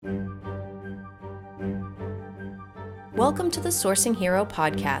Welcome to the Sourcing Hero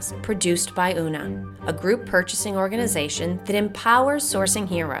podcast, produced by UNA, a group purchasing organization that empowers sourcing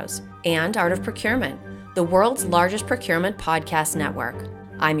heroes, and Art of Procurement, the world's largest procurement podcast network.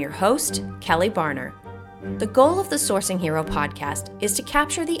 I'm your host, Kelly Barner. The goal of the Sourcing Hero podcast is to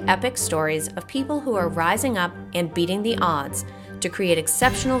capture the epic stories of people who are rising up and beating the odds to create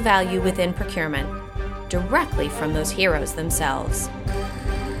exceptional value within procurement, directly from those heroes themselves.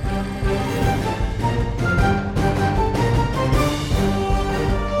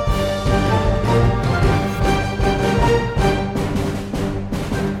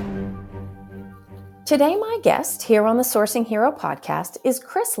 Today, my guest here on the Sourcing Hero podcast is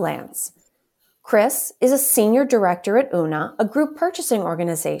Kris Lance. Kris is a senior director at UNA, a group purchasing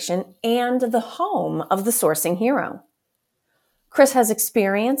organization and the home of the Sourcing Hero. Kris has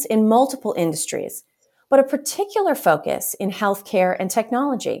experience in multiple industries, but a particular focus in healthcare and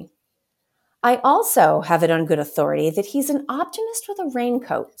technology. I also have it on good authority that he's an optimist with a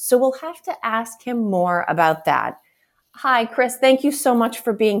raincoat, so we'll have to ask him more about that. Hi, Kris. Thank you so much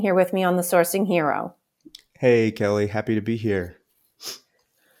for being here with me on the Sourcing Hero. Hey, Kelly. Happy to be here.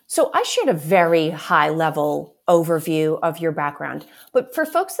 So I shared a very high-level overview of your background, but for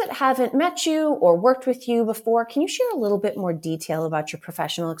folks that haven't met you or worked with you before, can you share a little bit more detail about your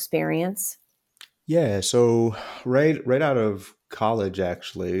professional experience? Yeah, so right out of college,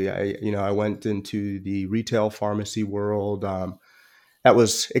 actually, I went into the retail pharmacy world. That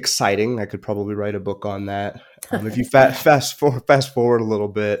was exciting. I could probably write a book on that. If you fast forward a little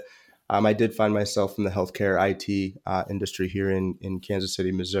bit, I did find myself in the healthcare IT industry here in Kansas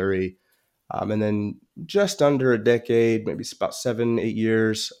City, Missouri. And then just under a decade, maybe it's about 7-8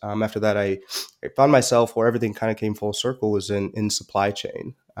 years after that, I found myself where everything kind of came full circle was in supply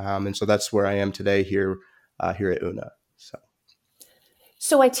chain. And so that's where I am today here at UNA.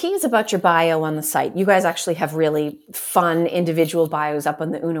 So I tease about your bio on the site. You guys actually have really fun individual bios up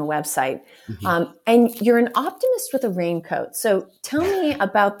on the UNA website. Mm-hmm. And you're an optimist with a raincoat. So tell me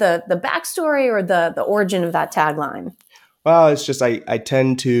about the backstory or the origin of that tagline. Well, it's just I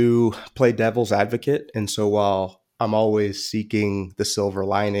tend to play devil's advocate. And so while I'm always seeking the silver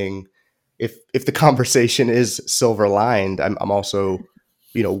lining, if the conversation is silver lined, I'm also,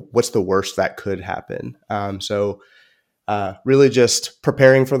 what's the worst that could happen? Really just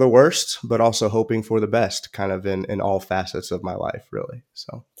preparing for the worst, but also hoping for the best kind of in all facets of my life, really.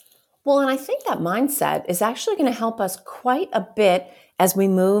 So. Well, and I think that mindset is actually going to help us quite a bit as we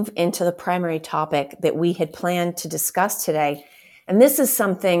move into the primary topic that we had planned to discuss today. And this is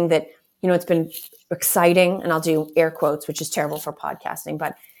something that, it's been exciting, and I'll do air quotes, which is terrible for podcasting,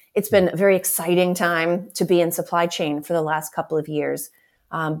 but it's been a very exciting time to be in supply chain for the last couple of years.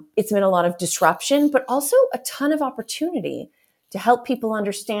 It's been a lot of disruption, but also a ton of opportunity to help people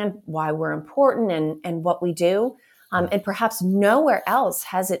understand why we're important and what we do. And perhaps nowhere else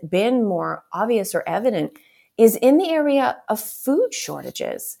has it been more obvious or evident is in the area of food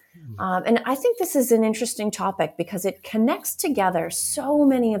shortages. And I think this is an interesting topic because it connects together so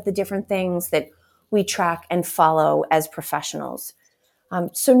many of the different things that we track and follow as professionals.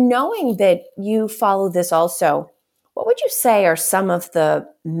 So knowing that you follow this also, what would you say are some of the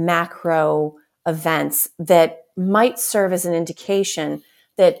macro events that might serve as an indication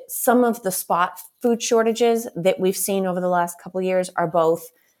that some of the spot food shortages that we've seen over the last couple of years are both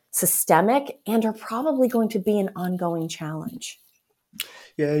systemic and are probably going to be an ongoing challenge?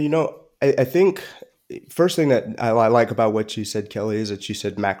 Yeah, I think first thing that I like about what you said, Kelly, is that you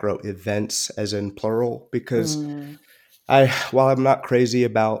said macro events as in plural, because while I'm not crazy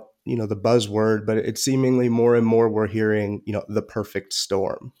about the buzzword, but it's seemingly more and more we're hearing, the perfect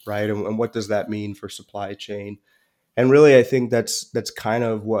storm, right? And what does that mean for supply chain? And really, I think that's kind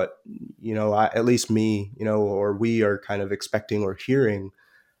of what, at least me, or we are kind of expecting or hearing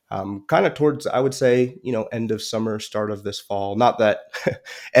kind of towards, I would say, end of summer, start of this fall. Not that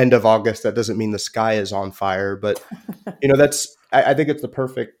end of August, that doesn't mean the sky is on fire, but, I think it's the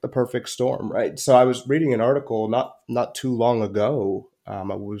perfect storm, right? So I was reading an article not too long ago,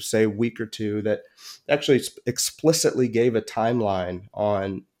 I would say a week or two, that actually explicitly gave a timeline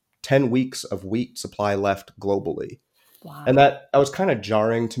on 10 weeks of wheat supply left globally. Wow. And that was kind of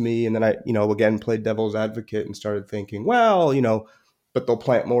jarring to me. And then I, again, played devil's advocate and started thinking, well, but they'll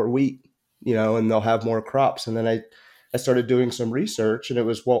plant more wheat, and they'll have more crops. And then I started doing some research, and it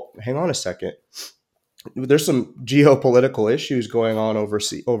was, well, hang on a second. There's some geopolitical issues going on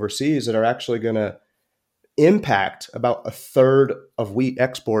overseas that are actually going to impact about a third of wheat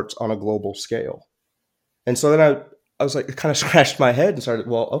exports on a global scale. And so then I was like, kind of scratched my head and started,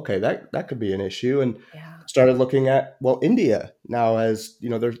 well, okay, that could be an issue. And started looking at, well, India now, as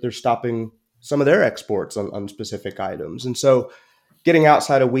they're stopping some of their exports on specific items. And so getting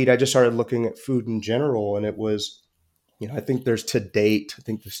outside of wheat, I just started looking at food in general, and it was, I think there's to date, I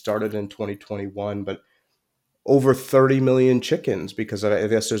think this started in 2021, but over 30 million chickens because I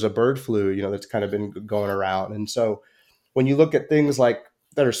guess there's a bird flu, that's kind of been going around. And so when you look at things like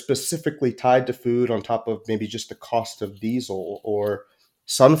that are specifically tied to food on top of maybe just the cost of diesel or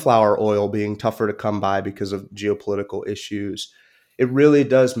sunflower oil being tougher to come by because of geopolitical issues, it really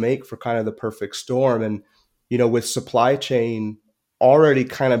does make for kind of the perfect storm. And, with supply chain already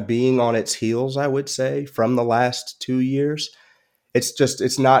kind of being on its heels, I would say, from the last 2 years,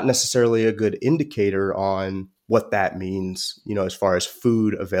 it's not necessarily a good indicator on what that means, as far as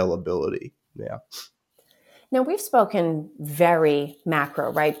food availability. Yeah. Now, we've spoken very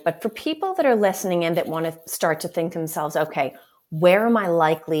macro, right? But for people that are listening in that want to start to think to themselves, okay, where am I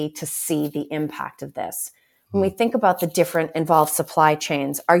likely to see the impact of this? When we think about the different involved supply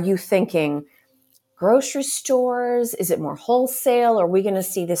chains, are you thinking grocery stores? Is it more wholesale? Are we going to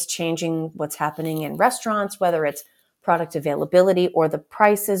see this changing what's happening in restaurants, whether it's product availability or the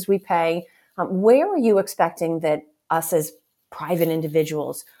prices we pay? Where are you expecting that us as private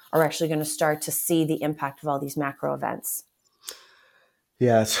individuals are actually going to start to see the impact of all these macro events?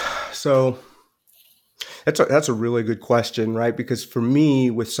 Yes. So that's a really good question, right? Because for me,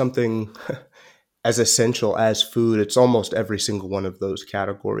 with something as essential as food, it's almost every single one of those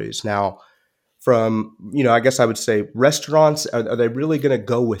categories. Now, from, I guess I would say restaurants, are they really going to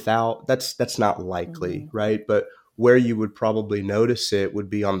go without? That's not likely, right? But where you would probably notice it would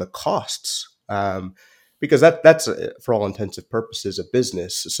be on the costs, because that's for all intents and purposes a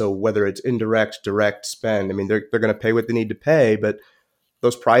business. So whether it's indirect, direct spend, I mean, they're going to pay what they need to pay, but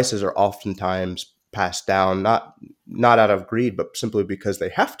those prices are oftentimes passed down, not out of greed, but simply because they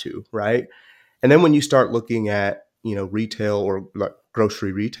have to, right? And then when you start looking at, retail or like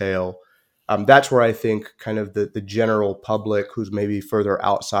grocery retail, that's where I think kind of the general public who's maybe further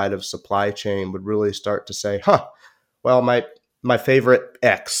outside of supply chain would really start to say, well, my favorite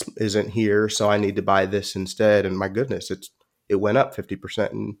X isn't here, so I need to buy this instead. And my goodness, it went up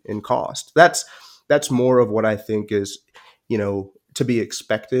 50% in cost. That's more of what I think is, to be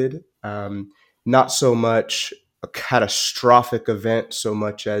expected. Not so much a catastrophic event, so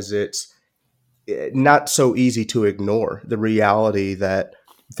much as it's not so easy to ignore the reality that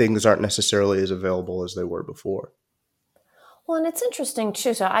things aren't necessarily as available as they were before. Well, and it's interesting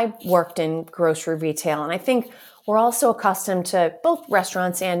too. So I worked in grocery retail, and I think we're also accustomed to both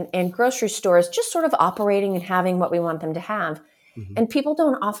restaurants and grocery stores just sort of operating and having what we want them to have. Mm-hmm. And people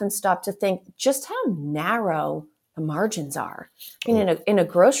don't often stop to think just how narrow the margins are. I mean, Oh, in a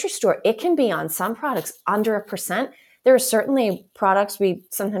grocery store, it can be on some products under 1%. There are certainly products, we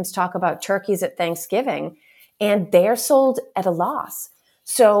sometimes talk about turkeys at Thanksgiving, and they're sold at a loss.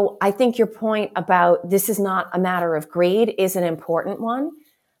 So I think your point about this is not a matter of greed is an important one.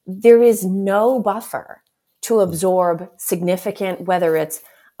 There is no buffer to absorb significant, whether it's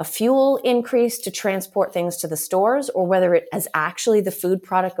a fuel increase to transport things to the stores or whether it is actually the food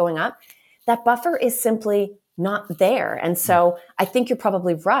product going up. That buffer is simply not there. And so I think you're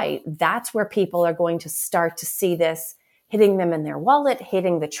probably right. That's where people are going to start to see this hitting them in their wallet,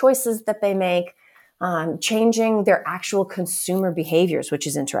 hitting the choices that they make, changing their actual consumer behaviors, which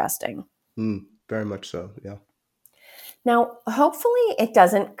is interesting. very much so. Yeah. Now, hopefully it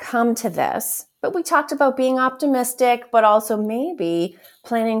doesn't come to this, but we talked about being optimistic, but also maybe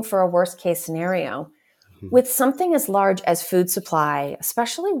planning for a worst case scenario. With something as large as food supply,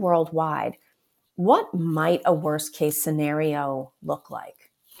 especially worldwide, what might a worst case scenario look like?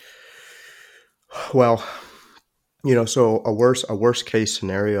 Well, so a worst case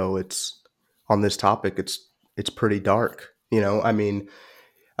scenario, it's on this topic, it's pretty dark. I mean,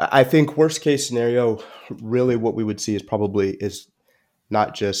 I think worst case scenario, really what we would see is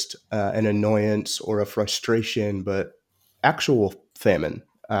not just an annoyance or a frustration, but actual famine.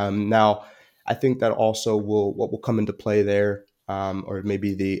 Now, I think that also what will come into play there, or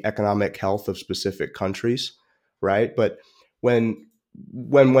maybe the economic health of specific countries, right? But when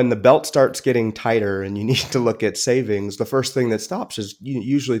when the belt starts getting tighter and you need to look at savings, the first thing that stops is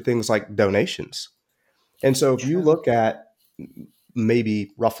usually things like donations. And so if you True. look at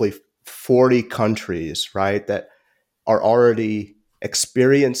maybe roughly 40 countries, right, that are already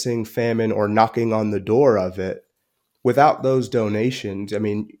experiencing famine or knocking on the door of it, without those donations, I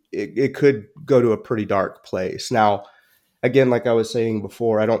mean, it could go to a pretty dark place. Now, again, like I was saying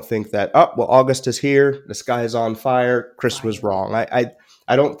before, I don't think that, oh, well, August is here, the sky is on fire, Chris was Right. wrong.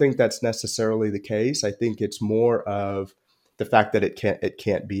 I don't think that's necessarily the case. I think it's more of the fact that it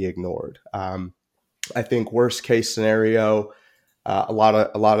can't be ignored. I think worst case scenario, A lot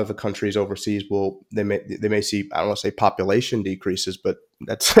of the countries overseas they may see, I don't want to say population decreases, but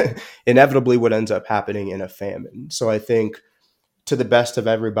that's inevitably what ends up happening in a famine. So I think, to the best of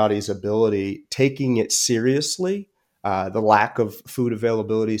everybody's ability, taking it seriously, the lack of food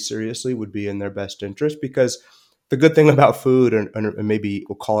availability seriously, would be in their best interest, because the good thing about food, and maybe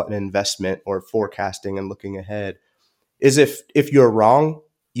we'll call it an investment or forecasting and looking ahead, is if you're wrong,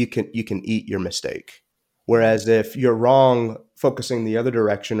 you can eat your mistake. Whereas if you're wrong, focusing the other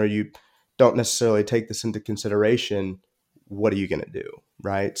direction, or you don't necessarily take this into consideration, what are you going to do,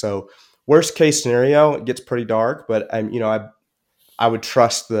 right? So worst case scenario, it gets pretty dark, but I would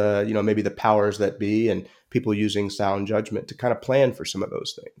trust maybe the powers that be and people using sound judgment to kind of plan for some of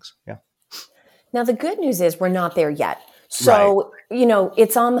those things. Yeah. Now, the good news is we're not there yet. Right. So,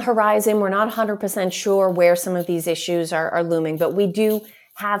 it's on the horizon. We're not 100% sure where some of these issues are looming, but we do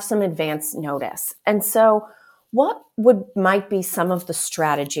have some advance notice. And so, what might be some of the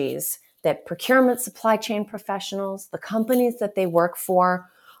strategies that procurement supply chain professionals, the companies that they work for,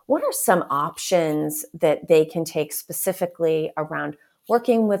 what are some options that they can take specifically around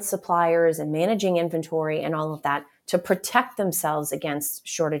working with suppliers and managing inventory and all of that to protect themselves against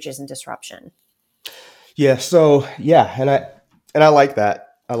shortages and disruption? Yeah. So yeah, and I like that.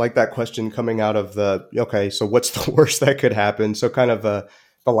 I like that question coming out of the, okay, so what's the worst that could happen? So kind of the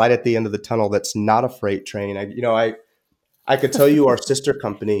light at the end of the tunnel that's not a freight train. I could tell you, our sister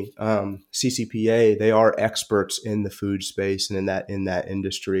company, CCPA, they are experts in the food space and in that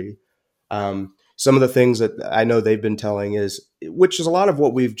industry. Some of the things that I know they've been telling is, which is a lot of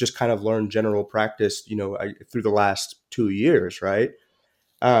what we've just kind of learned general practice, through the last 2 years, right?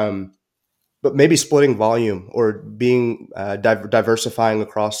 Um, but maybe splitting volume, or being diversifying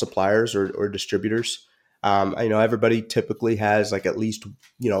across suppliers or distributors. I know everybody typically has like at least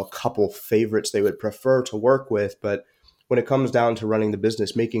a couple favorites they would prefer to work with, but when it comes down to running the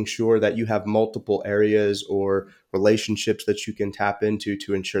business, making sure that you have multiple areas or relationships that you can tap into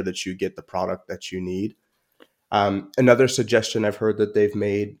to ensure that you get the product that you need. Another suggestion I've heard that they've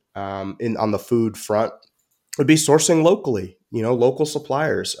made, on the food front, would be sourcing locally. Local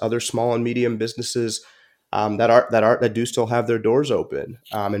suppliers, other small and medium businesses, that do still have their doors open,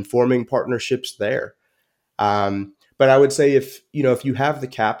 and forming partnerships there. But I would say, if you have the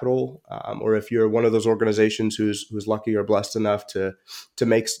capital, or if you're one of those organizations who's lucky or blessed enough to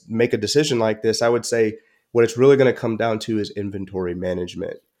make a decision like this, I would say what it's really going to come down to is inventory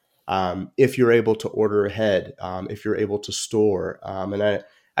management. If you're able to order ahead, if you're able to store, and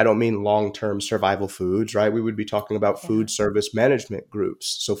I don't mean long-term survival foods, right? We would be talking about Yeah. food service management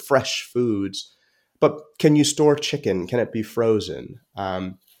groups, so fresh foods. But can you store chicken? Can it be frozen?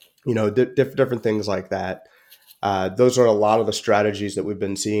 Different things like that. Those are a lot of the strategies that we've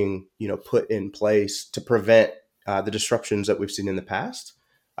been seeing, put in place to prevent the disruptions that we've seen in the past,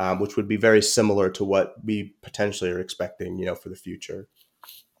 which would be very similar to what we potentially are expecting, for the future.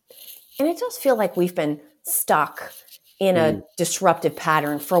 And it does feel like we've been stuck in Mm. a disruptive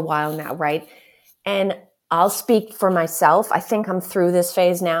pattern for a while now, right? And I'll speak for myself. I think I'm through this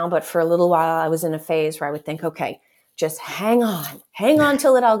phase now, but for a little while I was in a phase where I would think, okay, just hang on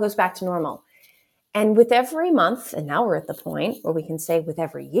till it all goes back to normal. And with every month, and now we're at the point where we can say with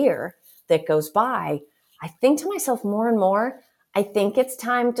every year that goes by, I think to myself more and more, I think it's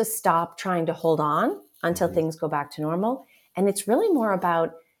time to stop trying to hold on until Mhm. things go back to normal. And it's really more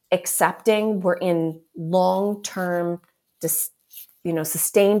about accepting we're in long-term,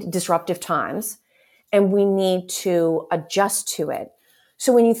 sustained disruptive times, and we need to adjust to it.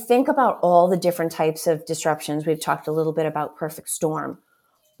 So when you think about all the different types of disruptions, we've talked a little bit about perfect storm.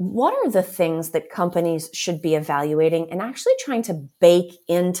 What are the things that companies should be evaluating and actually trying to bake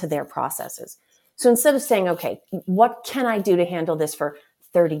into their processes? So instead of saying, okay, what can I do to handle this for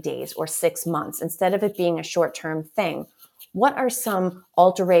 30 days or 6 months, instead of it being a short term thing, what are some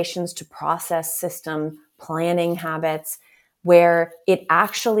alterations to process system planning habits where it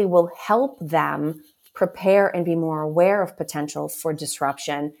actually will help them prepare and be more aware of potential for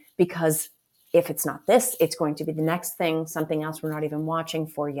disruption? Because if it's not this, it's going to be the next thing, something else we're not even watching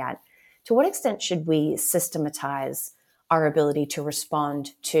for yet. To what extent should we systematize our ability to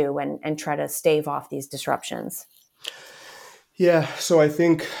respond to and try to stave off these disruptions? Yeah, so I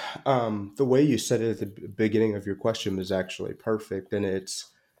think, the way you said it at the beginning of your question was actually perfect, and it's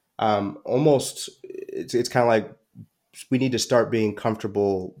kind of like we need to start being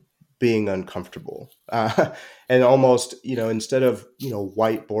comfortable being uncomfortable, and almost, instead of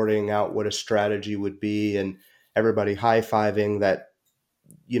whiteboarding out what a strategy would be and everybody high fiving that,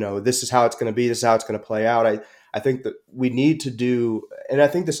 this is how it's going to be, this is how it's going to play out. I think that we need to do, and I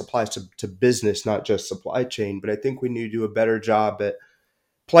think this applies to business, not just supply chain, but I think we need to do a better job at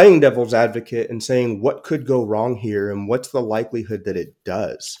playing devil's advocate and saying what could go wrong here and what's the likelihood that it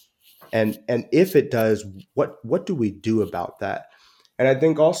does. And if it does, what do we do about that? And I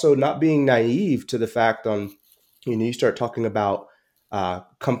think also not being naive to the fact on, you start talking about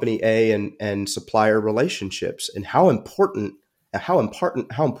company A and supplier relationships and how important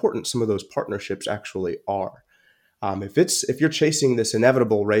some of those partnerships actually are. If you're chasing this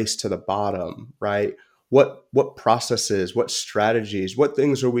inevitable race to the bottom, right? What processes, what strategies, what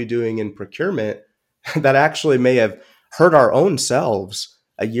things are we doing in procurement that actually may have hurt our own selves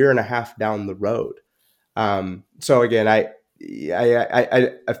a year and a half down the road? So again, I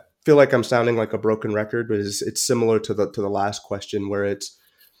feel like I'm sounding like a broken record, but it's similar to the last question, where it's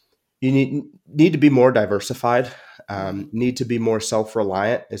you need to be more diversified, need to be more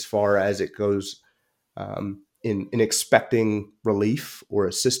self-reliant as far as it goes, in expecting relief or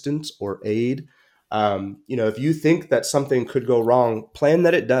assistance or aid. If you think that something could go wrong, plan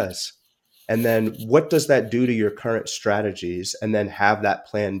that it does. And then what does that do to your current strategies? And then have that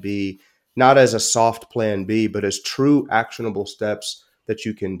plan B, not as a soft plan B, but as true actionable steps that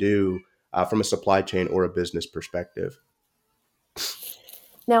you can do from a supply chain or a business perspective.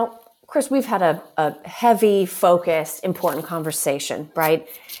 Now, Kris, we've had a heavy, focused, important conversation, right?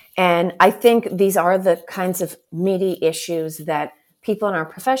 And I think these are the kinds of meaty issues that people in our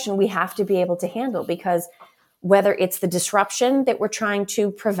profession, we have to be able to handle, because whether it's the disruption that we're trying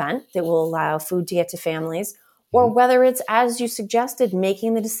to prevent that will allow food to get to families, or whether it's, as you suggested,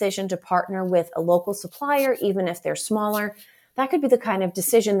 making the decision to partner with a local supplier, even if they're smaller, that could be the kind of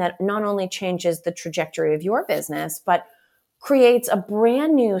decision that not only changes the trajectory of your business, but creates a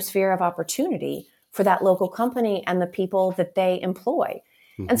brand new sphere of opportunity for that local company and the people that they employ.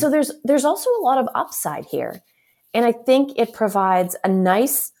 And so there's also a lot of upside here. And I think it provides a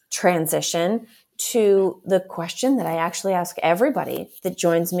nice transition to the question that I actually ask everybody that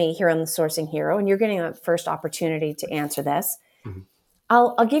joins me here on the Sourcing Hero, and you're getting a first opportunity to answer this.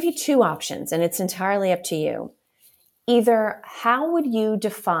 I'll give you two options, and it's entirely up to you. Either how would you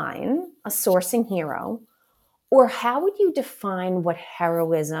define a sourcing hero, or how would you define what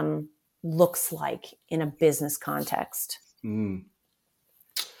heroism looks like in a business context?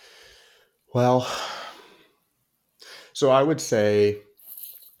 Well, so I would say,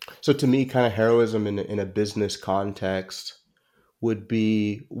 so to me, kind of heroism in a business context would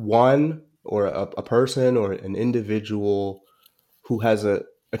be one, or a person or an individual who has a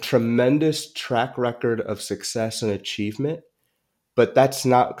tremendous track record of success and achievement, but that's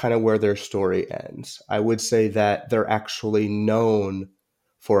not kind of where their story ends. I would say that they're actually known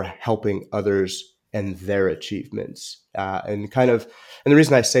for helping others and their achievements. And the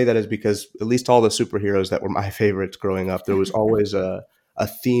reason I say that is because at least all the superheroes that were my favorites growing up, there was always a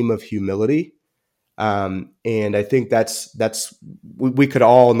theme of humility. And I think we could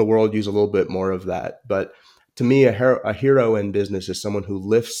all in the world use a little bit more of that. But to me, a hero in business is someone who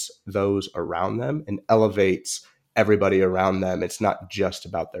lifts those around them and elevates everybody around them. It's not just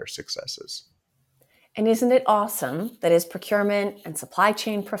about their successes. And isn't it awesome that as procurement and supply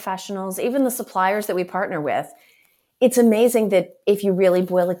chain professionals, even the suppliers that we partner with, it's amazing that if you really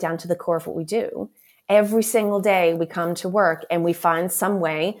boil it down to the core of what we do, every single day we come to work and we find some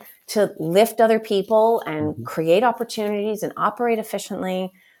way to lift other people and create opportunities and operate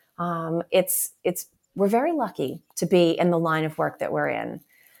efficiently. We're very lucky to be in the line of work that we're in.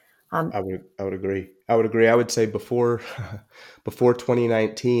 I would agree. I would say before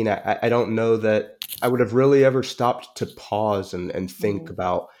 2019, I don't know that I would have really ever stopped to pause and think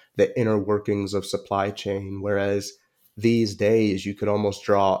about the inner workings of supply chain. Whereas these days, you could almost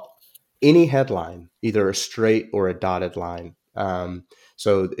draw any headline, either a straight or a dotted line.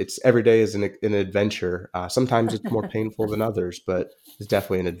 So it's every day is an adventure. Sometimes it's more painful than others, but it's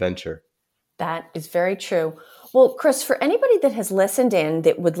definitely an adventure. That is very true. Well, Kris, for anybody that has listened in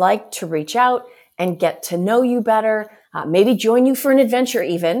that would like to reach out and get to know you better, maybe join you for an adventure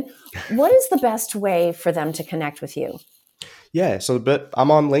even, what is the best way for them to connect with you? Yeah, but I'm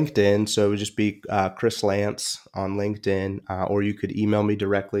on LinkedIn, so it would just be Kris Lance on LinkedIn, or you could email me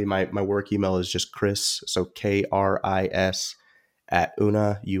directly. My work email is just Kris, so KRIS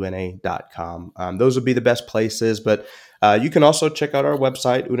 @una.com. Those would be the best places, but you can also check out our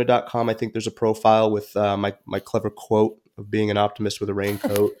website, una.com. I think there's a profile with my clever quote of being an optimist with a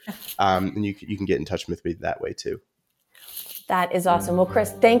raincoat, and you can get in touch with me that way too. That is awesome. Well,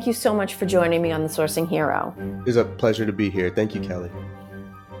 Kris, thank you so much for joining me on The Sourcing Hero. It's a pleasure to be here. Thank you, Kelly.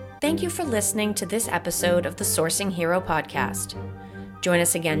 Thank you for listening to this episode of the Sourcing Hero podcast. Join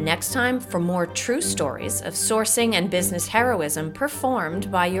us again next time for more true stories of sourcing and business heroism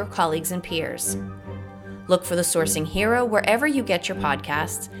performed by your colleagues and peers. Look for The Sourcing Hero wherever you get your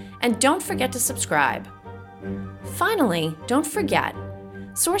podcasts, and don't forget to subscribe. Finally, don't forget,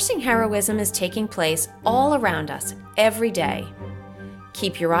 sourcing heroism is taking place all around us every day.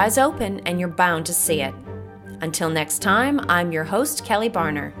 Keep your eyes open and you're bound to see it. Until next time, I'm your host, Kelly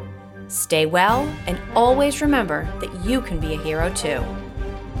Barner. Stay well, and always remember that you can be a hero too.